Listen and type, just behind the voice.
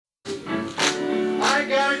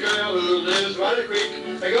lives by the creek.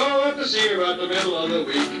 I go up to see her about the middle of the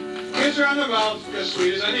week. Kiss her on the mouth, as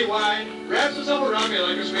sweet as any wine. Wraps herself around me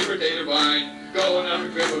like a sweet potato vine. Going on a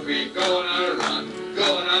Cripple Creek, going on a run.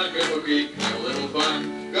 Going on a Cripple Creek, have a little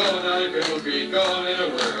fun. Going on a Cripple Creek, going in a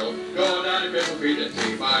whirl. Going on a Cripple Creek to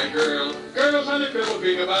see my girl. Girls on the Cripple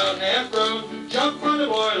Creek about half grown. Jump on the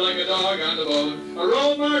boy like a dog on the bone. I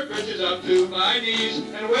roll my britches up to my knees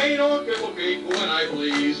and wade on Cripple Creek when I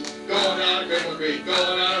please. Going on a Cripple Creek,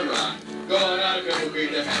 going on a run. Going on a Cripple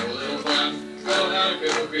Creek to have a little fun. Going on a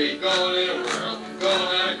Cripple Creek, going in a whirl. Going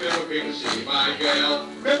on a Cripple Creek to see my gal.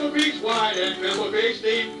 Cripple Creek's wide and Cripple Creek's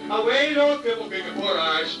deep. I wade on Cripple Creek before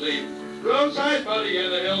I sleep. Roadside's muddy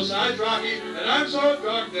and the hillside's rocky, and I'm so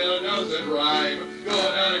drunk that it doesn't rhyme. Going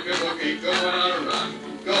on a Cripple Creek, going on a run.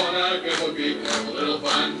 Going on a Cripple Creek, have a little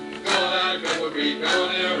fun. Going on a Cripple Creek,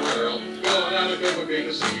 going in a whirl. Going on a Cripple Creek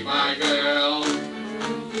to see my girl.